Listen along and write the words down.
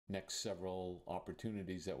next several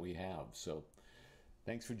opportunities that we have. So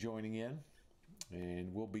thanks for joining in.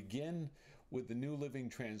 And we'll begin with the New Living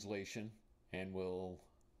Translation, and we'll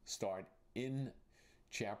start in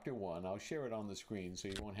chapter 1. I'll share it on the screen so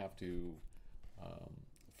you won't have to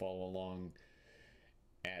follow along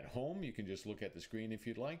at home. You can just look at the screen if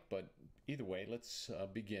you'd like, but either way, let's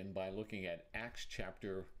begin by looking at Acts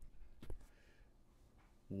chapter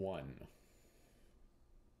 1.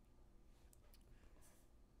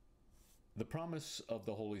 The promise of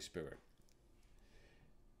the Holy Spirit.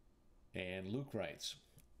 And Luke writes,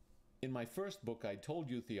 "In my first book I told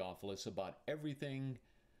you, Theophilus, about everything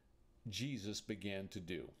Jesus began to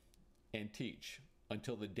do and teach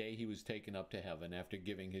until the day he was taken up to heaven, after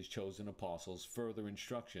giving his chosen apostles further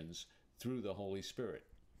instructions through the Holy Spirit.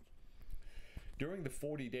 During the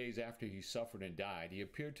 40 days after he suffered and died, he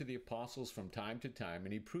appeared to the apostles from time to time,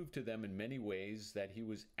 and he proved to them in many ways that he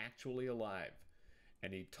was actually alive,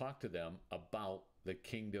 and he talked to them about the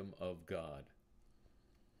kingdom of God."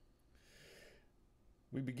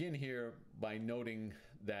 We begin here by noting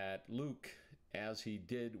that Luke, as he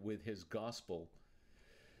did with his gospel,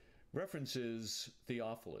 references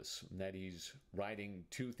Theophilus, that he's writing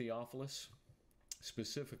to Theophilus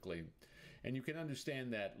specifically. And you can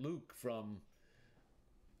understand that Luke, from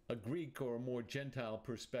a Greek or a more Gentile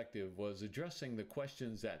perspective, was addressing the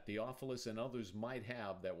questions that Theophilus and others might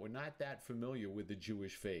have that were not that familiar with the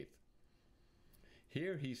Jewish faith.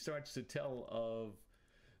 Here he starts to tell of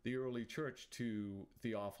the early church to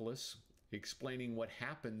Theophilus, explaining what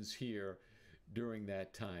happens here during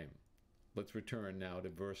that time. Let's return now to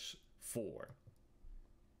verse 4.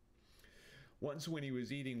 "Once when he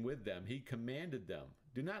was eating with them, he commanded them,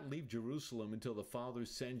 'Do not leave Jerusalem until the Father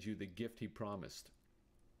sends you the gift he promised,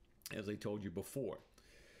 as I told you before.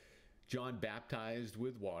 John baptized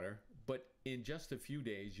with water, but in just a few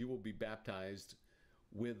days you will be baptized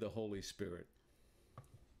with the Holy Spirit.'"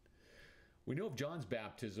 We know of John's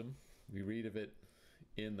baptism. We read of it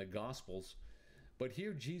in the Gospels. But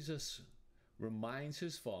here Jesus reminds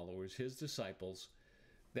his followers, his disciples,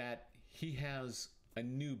 that he has a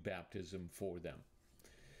new baptism for them.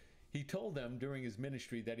 He told them during his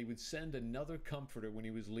ministry that he would send another comforter when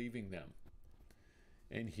he was leaving them.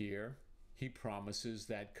 And here he promises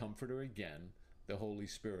that comforter again, the Holy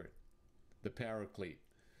Spirit, the Paraclete.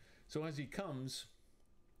 So as he comes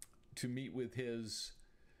to meet with his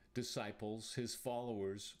disciples, his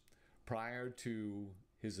followers, prior to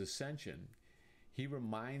his ascension, he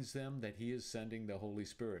reminds them that he is sending the Holy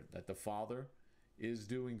Spirit, that the Father is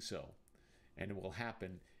doing so, and it will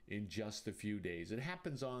happen in just a few days. It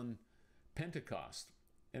happens on Pentecost,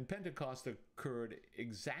 and Pentecost occurred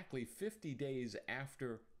exactly 50 days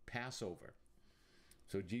after Passover.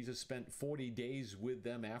 So Jesus spent 40 days with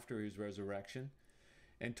them after his resurrection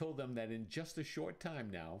and told them that in just a short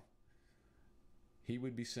time now, he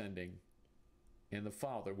would be sending, and the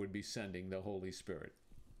Father would be sending the Holy Spirit.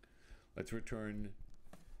 Let's return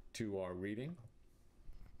to our reading.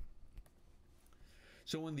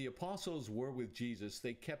 "So when the apostles were with Jesus,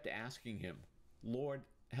 they kept asking him, 'Lord,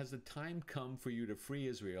 has the time come for you to free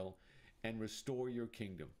Israel and restore your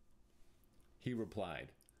kingdom?' He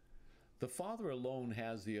replied, 'The Father alone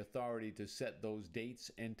has the authority to set those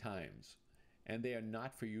dates and times, and they are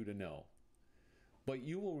not for you to know. But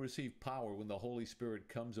you will receive power when the Holy Spirit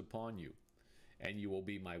comes upon you, and you will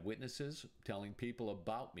be my witnesses, telling people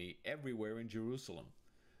about me everywhere in Jerusalem,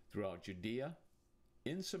 throughout Judea,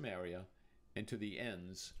 in Samaria, and to the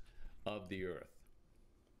ends of the earth."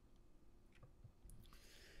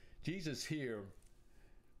 Jesus here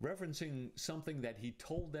referencing something that he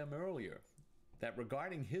told them earlier, that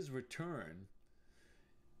regarding his return,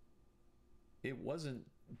 it wasn't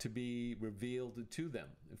to be revealed to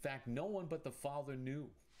them. In fact, no one but the Father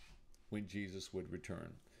knew when Jesus would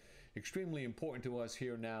return. Extremely important to us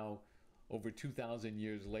here now, over 2,000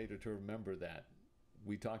 years later, to remember that.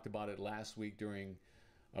 We talked about it last week during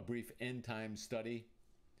a brief end time study,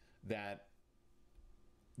 that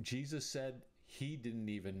Jesus said he didn't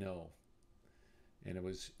even know, and it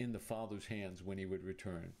was in the Father's hands when he would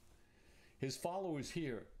return. His followers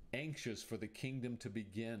here, anxious for the kingdom to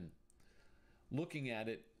begin, looking at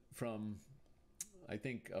it from, I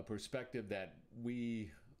think, a perspective that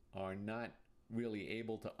we are not really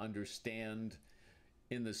able to understand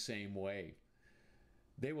in the same way.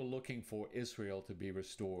 They were looking for Israel to be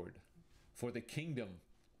restored, for the kingdom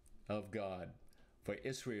of God, for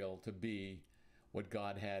Israel to be what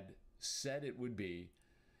God had said it would be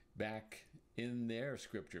back in their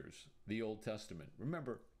scriptures, the Old Testament.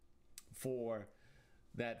 Remember, for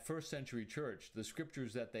that first century church, the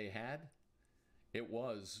scriptures that they had, it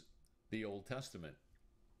was the Old Testament.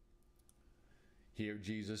 Here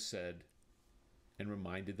Jesus said and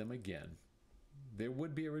reminded them again there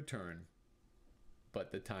would be a return,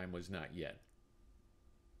 but the time was not yet,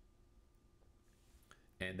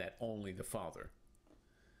 and that only the Father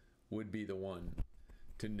would be the one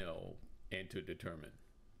to know and to determine.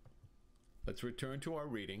 Let's return to our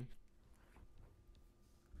reading.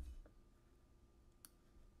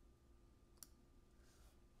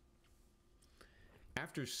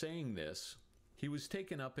 After saying this, he was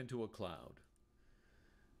taken up into a cloud,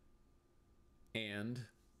 and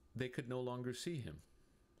they could no longer see him.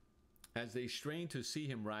 As they strained to see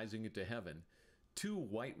him rising into heaven, two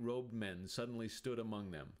white-robed men suddenly stood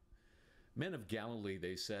among them. Men of Galilee,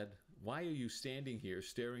 they said, why are you standing here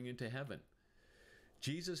staring into heaven?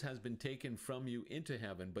 Jesus has been taken from you into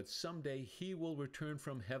heaven, but someday he will return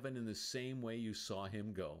from heaven in the same way you saw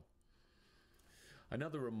him go.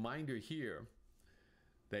 Another reminder here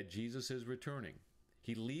that Jesus is returning.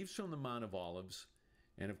 He leaves from the Mount of Olives,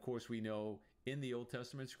 and of course we know in the Old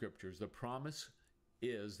Testament scriptures the promise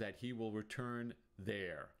is that he will return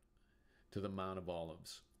there to the Mount of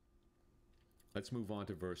Olives. Let's move on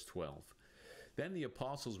to verse 12. Then the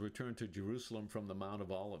apostles returned to Jerusalem from the Mount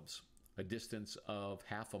of Olives, a distance of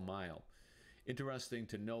half a mile. Interesting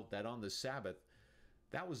to note that on the Sabbath,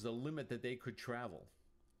 that was the limit that they could travel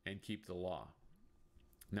and keep the law.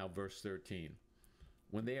 Now verse 13.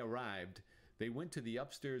 When they arrived, they went to the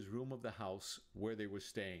upstairs room of the house where they were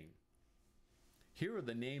staying. Here are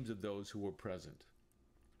the names of those who were present.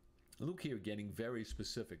 Luke here getting very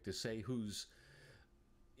specific to say who's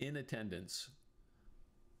in attendance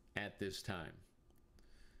at this time.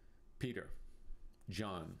 Peter,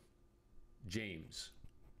 John, James,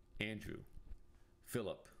 Andrew,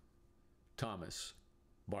 Philip, Thomas,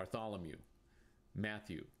 Bartholomew,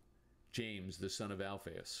 Matthew, James the son of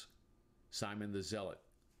Alphaeus, Simon the Zealot,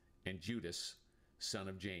 and Judas, son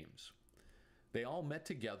of James. They all met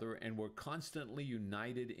together and were constantly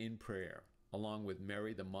united in prayer, along with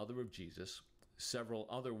Mary, the mother of Jesus, several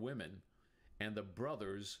other women, and the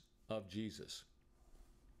brothers of Jesus.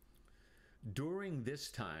 During this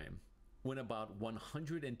time, when about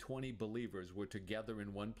 120 believers were together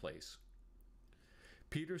in one place,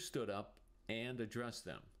 Peter stood up and addressed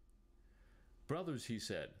them. Brothers, he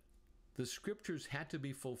said, the scriptures had to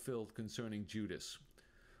be fulfilled concerning Judas,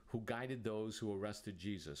 who guided those who arrested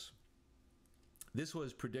Jesus. This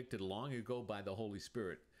was predicted long ago by the Holy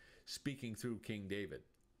Spirit, speaking through King David.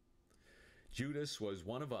 Judas was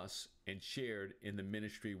one of us and shared in the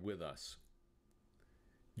ministry with us.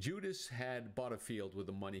 Judas had bought a field with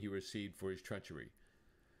the money he received for his treachery,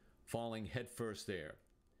 falling headfirst there.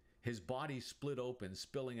 His body split open,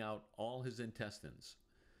 spilling out all his intestines.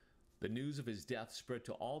 The news of his death spread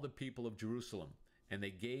to all the people of Jerusalem, and they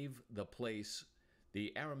gave the place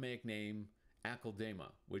the Aramaic name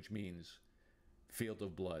Akeldama, which means field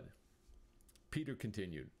of blood. Peter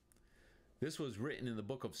continued, this was written in the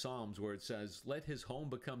book of Psalms where it says, let his home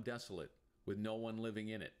become desolate with no one living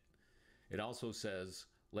in it. It also says,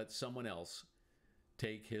 let someone else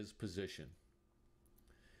take his position.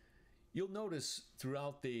 You'll notice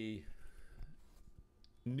throughout the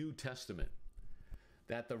New Testament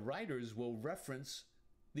that the writers will reference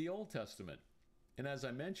the Old Testament. And as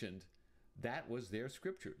I mentioned, that was their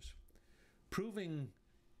scriptures, proving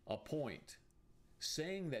a point,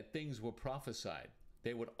 saying that things were prophesied.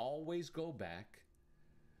 They would always go back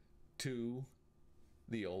to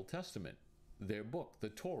the Old Testament, their book, the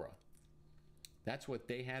Torah. That's what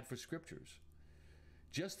they had for scriptures.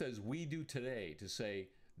 Just as we do today to say,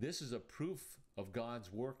 this is a proof of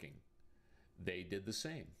God's working, they did the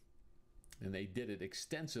same. And they did it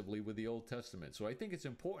extensively with the Old Testament. So I think it's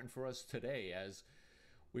important for us today, as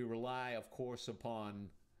we rely, of course, upon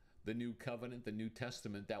the New Covenant, the New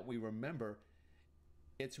Testament, that we remember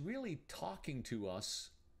it's really talking to us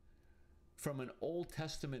from an Old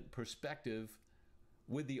Testament perspective,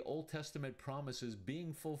 with the Old Testament promises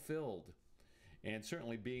being fulfilled, and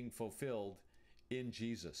certainly being fulfilled in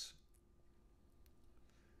Jesus.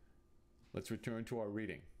 Let's return to our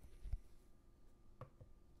reading.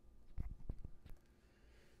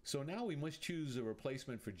 So now we must choose a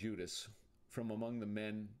replacement for Judas from among the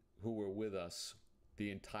men who were with us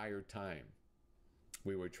the entire time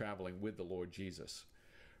we were traveling with the Lord Jesus,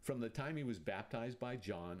 from the time he was baptized by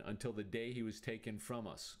John until the day he was taken from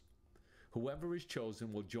us. Whoever is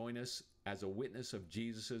chosen will join us as a witness of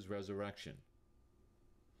Jesus' resurrection.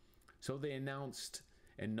 So they announced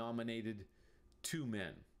and nominated two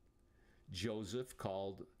men, Joseph,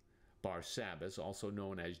 called Barsabbas, also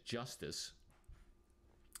known as Justus,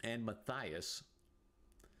 and Matthias.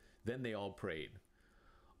 Then they all prayed,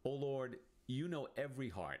 O Lord, you know every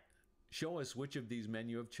heart. Show us which of these men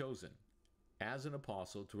you have chosen, as an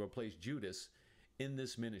apostle to replace Judas in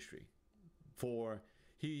this ministry, for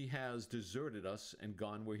he has deserted us and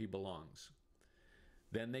gone where he belongs."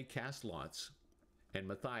 Then they cast lots, and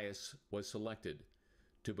Matthias was selected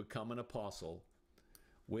to become an apostle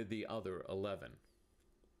with the other 11.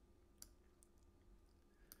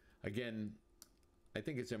 Again, I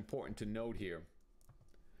think it's important to note here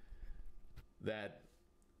that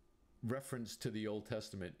reference to the Old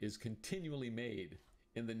Testament is continually made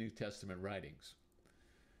in the New Testament writings.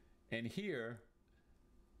 And here,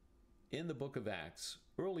 in the book of Acts,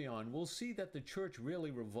 early on, we'll see that the church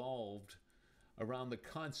really revolved around the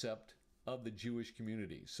concept of the Jewish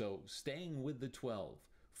community. So staying with the 12,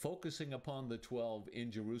 focusing upon the 12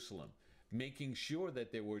 in Jerusalem, making sure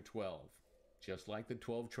that there were 12, just like the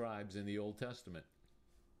 12 tribes in the Old Testament.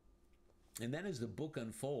 And then as the book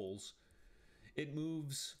unfolds, it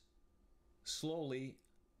moves slowly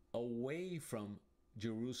away from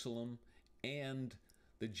Jerusalem and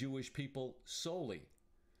the Jewish people solely.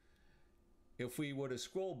 If we were to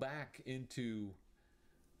scroll back into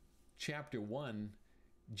chapter 1,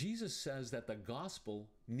 Jesus says that the gospel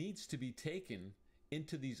needs to be taken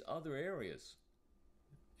into these other areas.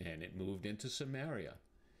 And it moved into Samaria.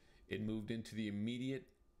 It moved into the immediate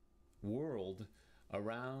world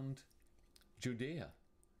around Judea,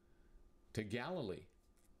 to Galilee.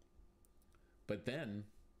 But then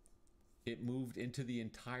it moved into the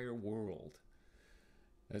entire world.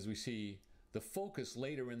 As we see the focus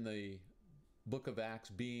later in the book of Acts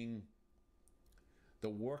being the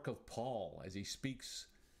work of Paul as he speaks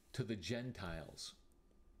to the Gentiles.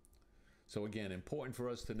 So again, important for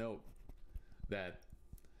us to note that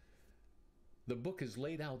the book is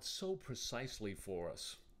laid out so precisely for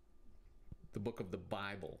us, the book of the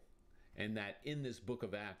Bible, and that in this book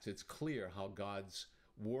of Acts, it's clear how God's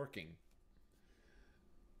working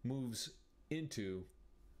moves into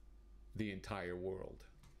the entire world.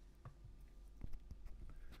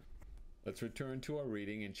 Let's return to our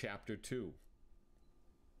reading in chapter 2.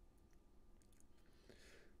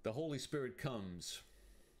 The Holy Spirit comes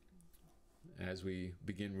as we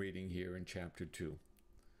begin reading here in chapter 2.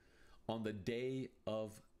 On the day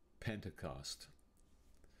of Pentecost.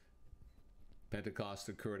 Pentecost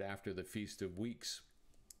occurred after the Feast of Weeks.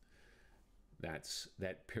 That's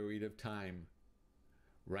that period of time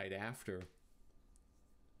right after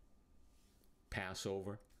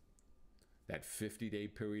Passover, that 50-day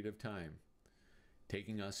period of time,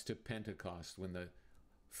 taking us to Pentecost, when the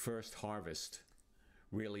first harvest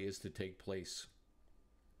really is to take place.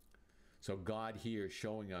 So God here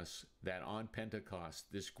showing us that on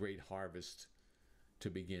Pentecost, this great harvest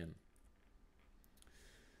to begin.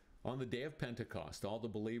 On the day of Pentecost, all the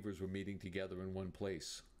believers were meeting together in one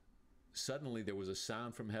place. Suddenly there was a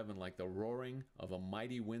sound from heaven like the roaring of a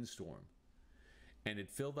mighty windstorm, and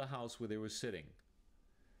it filled the house where they were sitting.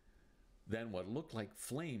 Then what looked like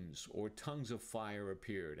flames or tongues of fire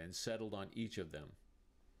appeared and settled on each of them.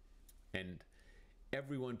 And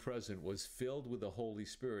everyone present was filled with the Holy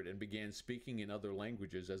Spirit and began speaking in other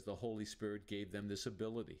languages as the Holy Spirit gave them this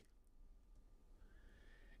ability.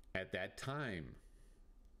 At that time,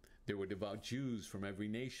 there were devout Jews from every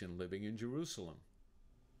nation living in Jerusalem.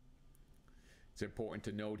 It's important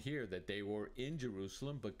to note here that they were in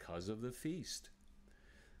Jerusalem because of the feast.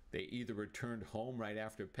 They either returned home right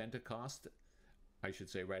after Pentecost, I should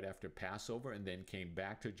say right after Passover, and then came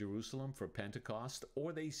back to Jerusalem for Pentecost,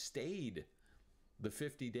 or they stayed the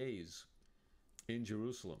 50 days in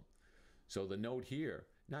Jerusalem. So the note here,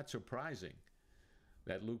 not surprising,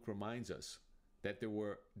 that Luke reminds us that there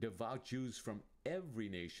were devout Jews from every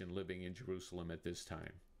nation living in Jerusalem at this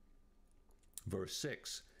time. Verse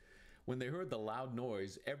 6, when they heard the loud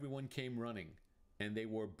noise, everyone came running, and they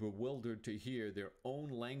were bewildered to hear their own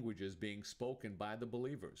languages being spoken by the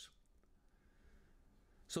believers.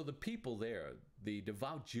 So the people there, the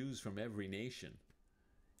devout Jews from every nation,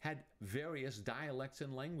 had various dialects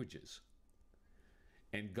and languages.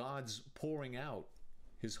 And God's pouring out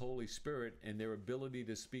his Holy Spirit and their ability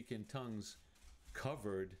to speak in tongues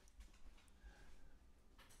covered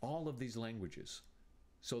all of these languages.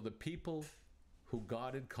 So the people who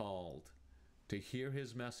God had called to hear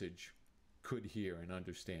his message could hear and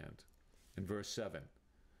understand. In verse 7,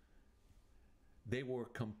 they were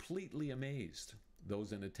completely amazed,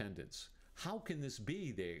 those in attendance. "How can this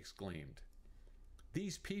be?" they exclaimed.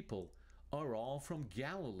 "These people are all from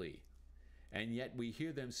Galilee, and yet we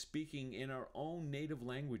hear them speaking in our own native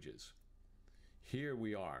languages. Here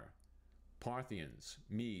we are, Parthians,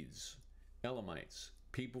 Medes, Elamites,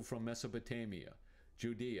 people from Mesopotamia,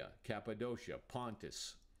 Judea, Cappadocia,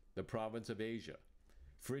 Pontus, the province of Asia,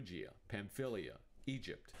 Phrygia, Pamphylia,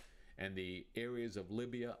 Egypt, and the areas of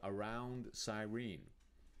Libya around Cyrene.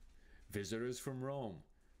 Visitors from Rome,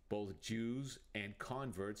 both Jews and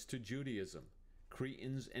converts to Judaism,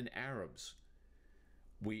 Cretans and Arabs.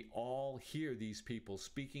 We all hear these people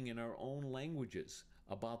speaking in our own languages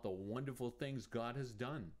about the wonderful things God has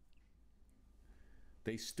done.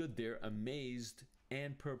 They stood there amazed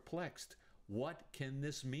and perplexed. What can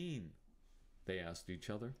this mean? They asked each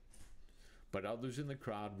other. But others in the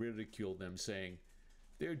crowd ridiculed them, saying,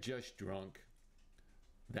 "They're just drunk.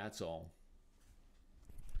 That's all."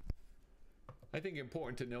 I think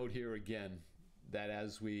important to note here again that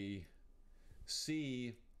as we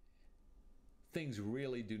see, things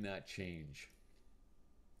really do not change.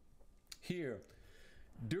 Here,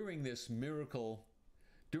 during this miracle,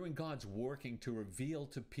 during God's working to reveal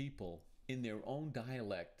to people in their own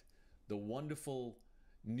dialect the wonderful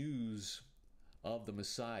news of the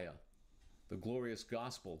Messiah, the glorious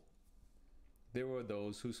gospel, there were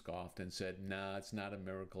those who scoffed and said, "Nah, it's not a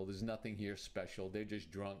miracle. There's nothing here special. They're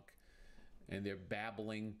just drunk and they're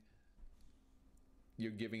babbling.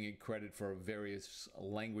 You're giving it credit for various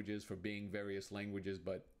languages, for being various languages,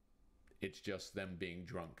 but it's just them being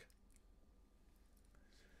drunk."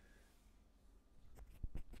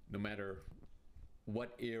 No matter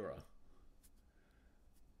what era,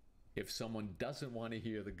 if someone doesn't want to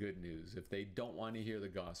hear the good news, if they don't want to hear the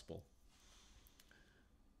gospel,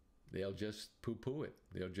 they'll just poo-poo it.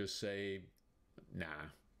 They'll just say, "Nah,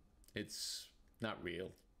 it's not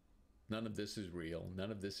real. None of this is real.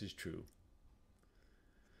 None of this is true."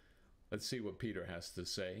 Let's see what Peter has to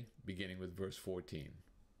say, beginning with verse 14.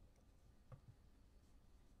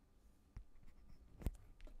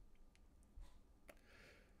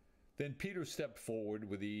 Then Peter stepped forward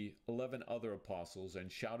with the 11 other apostles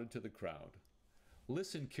and shouted to the crowd,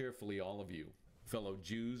 "Listen carefully, all of you, fellow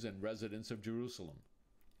Jews and residents of Jerusalem.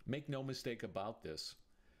 Make no mistake about this.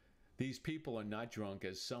 These people are not drunk,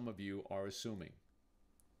 as some of you are assuming.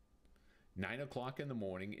 9 o'clock in the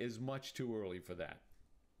morning is much too early for that.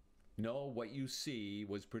 No, what you see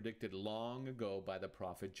was predicted long ago by the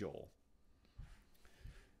prophet Joel."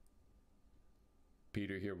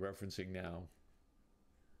 Peter here referencing now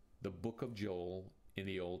the book of Joel in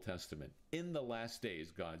the Old Testament. "In the last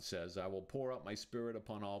days," God says, "I will pour out my spirit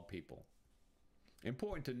upon all people."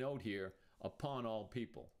 Important to note here, upon all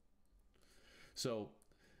people. So,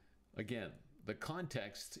 again, the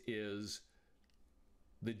context is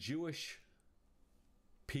the Jewish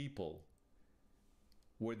people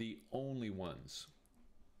were the only ones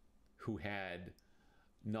who had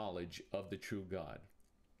knowledge of the true God.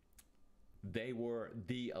 They were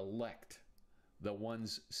the elect, the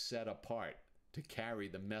ones set apart to carry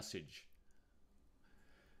the message.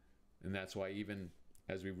 And that's why even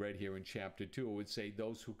as we read here in chapter 2, it would say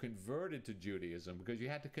those who converted to Judaism, because you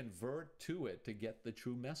had to convert to it to get the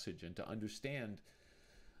true message and to understand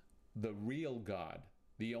the real God,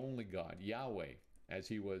 the only God, Yahweh, as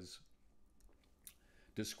he was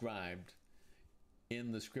described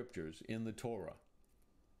in the scriptures, in the Torah.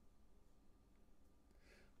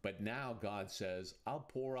 But now God says, "I'll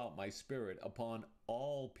pour out my spirit upon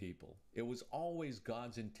all people." It was always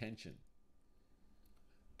God's intention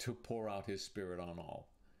to pour out his spirit on all,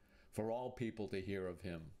 for all people to hear of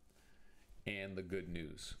him and the good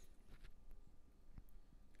news.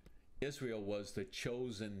 Israel was the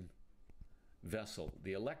chosen vessel,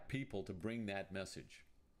 the elect people to bring that message.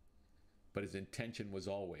 But his intention was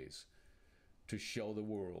always to show the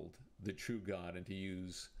world the true God and to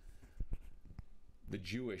use the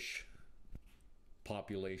Jewish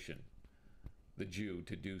population, the Jew,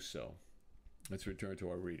 to do so. Let's return to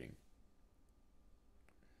our reading.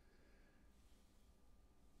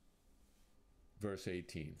 Verse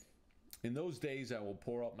 18. "In those days I will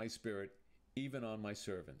pour out my spirit even on my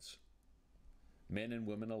servants, men and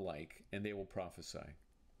women alike, and they will prophesy."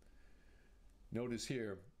 Notice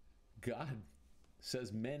here, God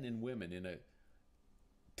says men and women in a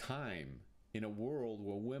time, in a world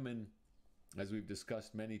where women, as we've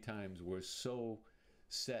discussed many times, were so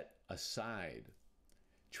set aside,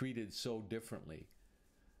 treated so differently.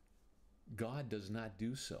 God does not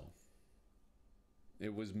do so.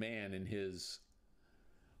 It was man in his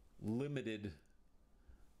limited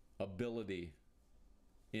ability,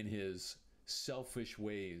 in his selfish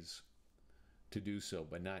ways, to do so,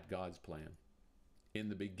 but not God's plan. In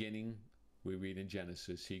the beginning, we read in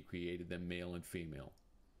Genesis, he created them male and female.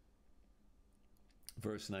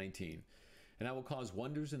 Verse 19. "And I will cause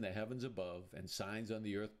wonders in the heavens above and signs on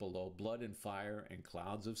the earth below, blood and fire and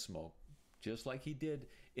clouds of smoke," just like he did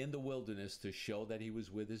in the wilderness to show that he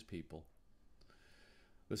was with his people.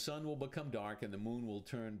 "The sun will become dark and the moon will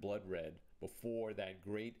turn blood red before that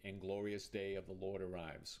great and glorious day of the Lord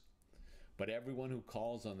arrives. but everyone who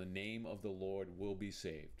calls on the name of the Lord will be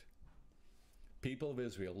saved. People of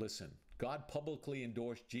Israel, listen. God publicly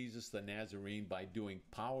endorsed Jesus the Nazarene by doing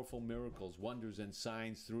powerful miracles, wonders, and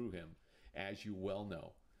signs through him, as you well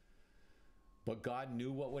know. But God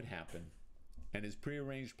knew what would happen, and his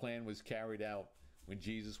prearranged plan was carried out when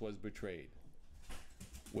Jesus was betrayed.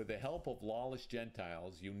 With the help of lawless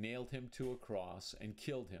Gentiles, you nailed him to a cross and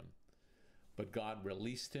killed him. But God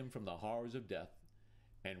released him from the horrors of death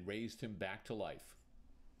and raised him back to life,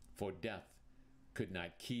 for death could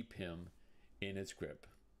not keep him in its grip.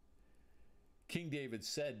 King David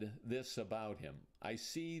said this about him, I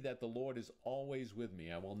see that the Lord is always with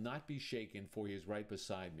me. I will not be shaken, for he is right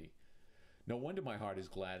beside me. No wonder my heart is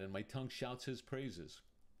glad, and my tongue shouts his praises.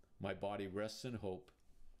 My body rests in hope,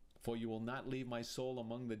 for you will not leave my soul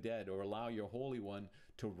among the dead, or allow your Holy One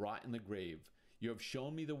to rot in the grave. You have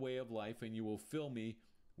shown me the way of life, and you will fill me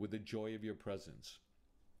with the joy of your presence.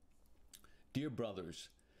 Dear brothers,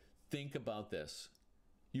 think about this.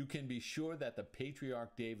 You can be sure that the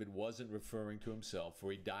patriarch David wasn't referring to himself,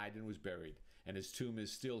 for he died and was buried, and his tomb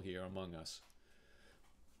is still here among us.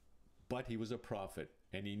 But he was a prophet,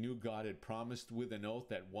 and he knew God had promised with an oath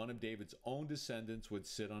that one of David's own descendants would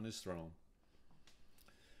sit on his throne.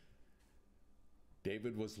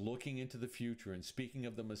 David was looking into the future and speaking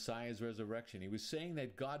of the Messiah's resurrection. He was saying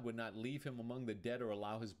that God would not leave him among the dead or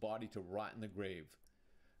allow his body to rot in the grave.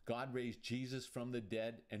 God raised Jesus from the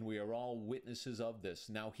dead, and we are all witnesses of this.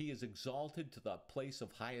 Now he is exalted to the place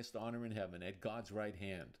of highest honor in heaven at God's right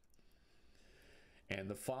hand. And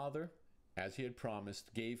the Father, as he had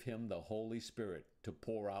promised, gave him the Holy Spirit to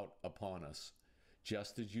pour out upon us,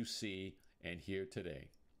 just as you see and hear today.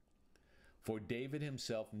 For David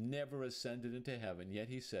himself never ascended into heaven, yet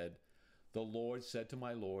he said, the Lord said to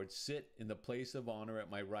my Lord, sit in the place of honor at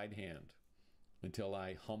my right hand, until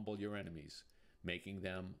I humble your enemies, making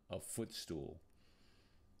them a footstool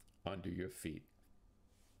under your feet.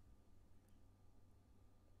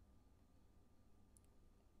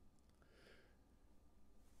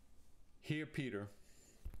 Here Peter,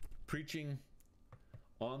 preaching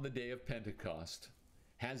on the day of Pentecost,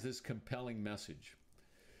 has this compelling message,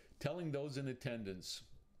 telling those in attendance,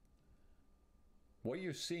 what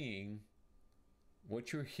you're seeing,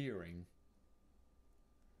 what you're hearing,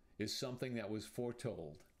 is something that was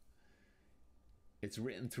foretold. It's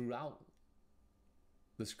written throughout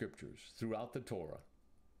the scriptures, throughout the Torah.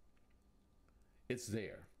 It's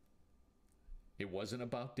there. It wasn't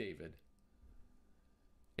about David.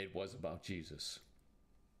 It was about Jesus.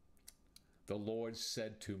 The Lord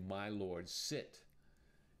said to my Lord, sit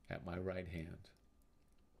at my right hand.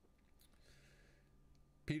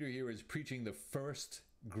 Peter here is preaching the first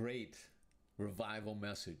great revival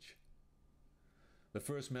message. The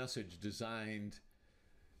first message designed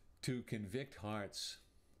to convict hearts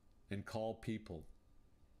and call people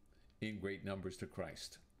in great numbers to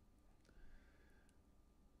Christ.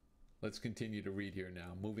 Let's continue to read here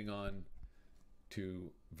now, moving on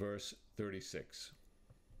to verse 36.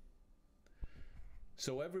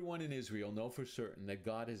 So everyone in Israel know for certain that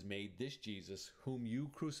God has made this Jesus, whom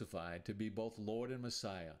you crucified, to be both Lord and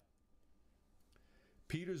Messiah.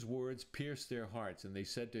 Peter's words pierced their hearts, and they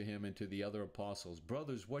said to him and to the other apostles,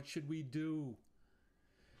 brothers, what should we do?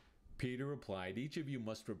 Peter replied, each of you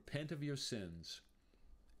must repent of your sins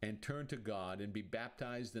and turn to God and be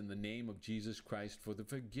baptized in the name of Jesus Christ for the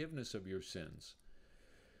forgiveness of your sins.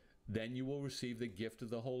 Then you will receive the gift of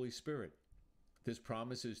the Holy Spirit. This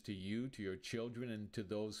promise is to you, to your children, and to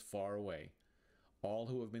those far away, all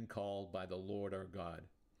who have been called by the Lord our God.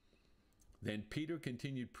 Then Peter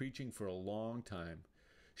continued preaching for a long time,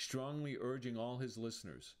 strongly urging all his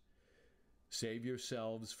listeners, save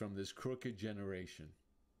yourselves from this crooked generation.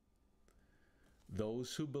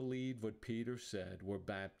 Those who believed what Peter said were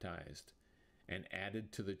baptized and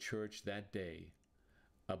added to the church that day,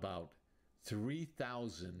 about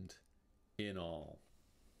 3,000 in all.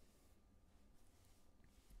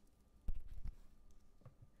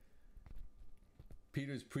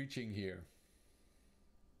 Peter's preaching here.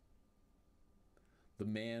 The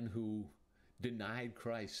man who denied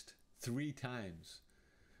Christ 3 times,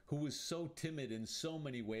 who was so timid in so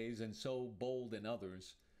many ways and so bold in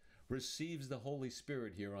others, receives the Holy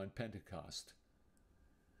Spirit here on Pentecost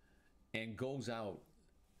and goes out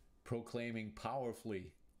proclaiming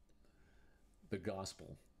powerfully the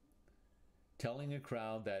gospel, telling a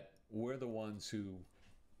crowd that we're the ones who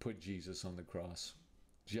put Jesus on the cross,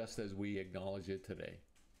 just as we acknowledge it today.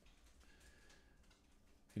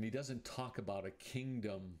 And he doesn't talk about a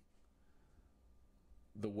kingdom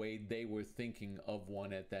the way they were thinking of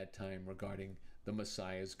one at that time regarding the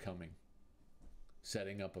Messiah's coming,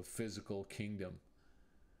 setting up a physical kingdom.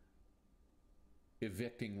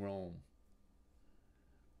 evicting Rome,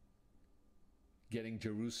 getting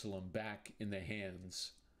Jerusalem back in the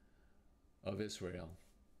hands of Israel,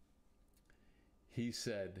 he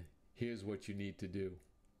said, here's what you need to do.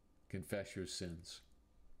 Confess your sins.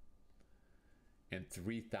 And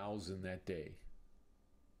 3,000 that day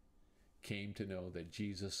came to know that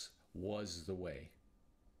Jesus was the way.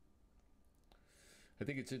 I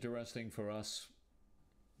think it's interesting for us,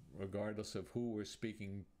 regardless of who we're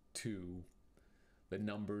speaking to, the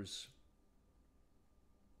numbers,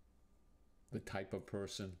 the type of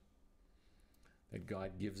person, that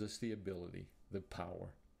God gives us the ability, the power,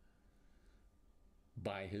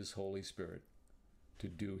 by his Holy Spirit to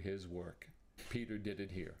do his work. Peter did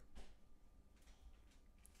it here,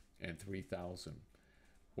 and 3,000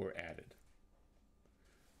 were added.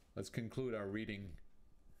 Let's conclude our reading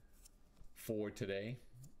for today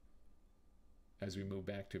as we move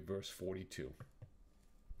back to verse 42.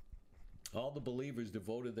 All the believers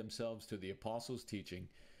devoted themselves to the apostles' teaching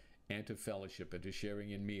and to fellowship and to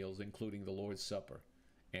sharing in meals, including the Lord's Supper,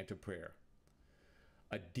 and to prayer.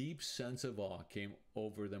 A deep sense of awe came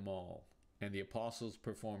over them all, and the apostles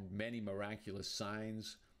performed many miraculous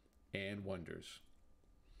signs and wonders.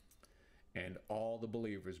 And all the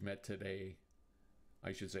believers met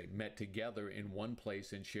together in one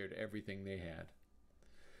place and shared everything they had.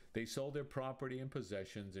 They sold their property and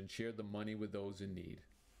possessions and shared the money with those in need.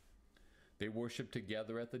 They worshiped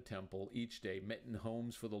together at the temple each day, met in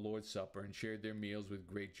homes for the Lord's Supper, and shared their meals with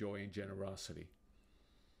great joy and generosity,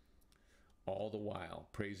 all the while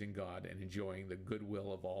praising God and enjoying the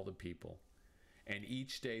goodwill of all the people. And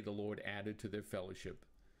each day the Lord added to their fellowship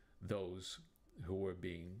those who were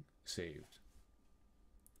being saved.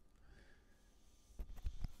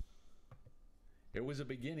 It was a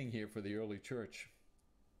beginning here for the early church.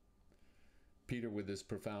 Peter, with this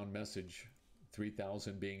profound message,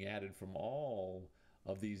 3,000 being added from all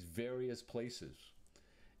of these various places.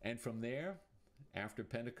 And from there, after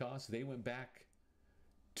Pentecost, they went back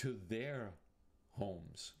to their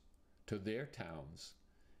homes, to their towns,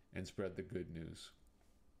 and spread the good news.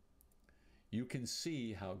 You can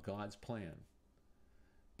see how God's plan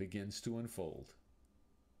begins to unfold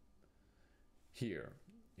here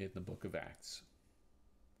in the book of Acts.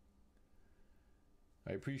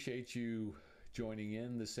 I appreciate you joining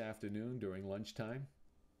in this afternoon during lunchtime,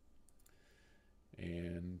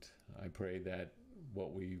 and I pray that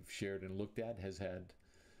what we've shared and looked at has had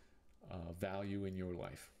value in your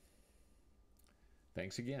life.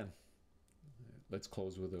 Thanks again. Let's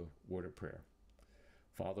close with a word of prayer.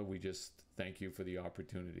 Father, we just thank you for the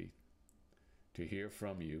opportunity to hear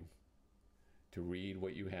from you, to read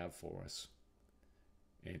what you have for us,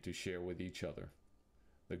 and to share with each other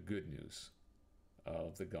the good news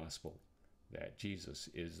of the gospel, that Jesus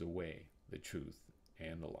is the way, the truth,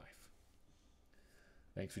 and the life.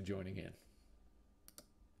 Thanks for joining in.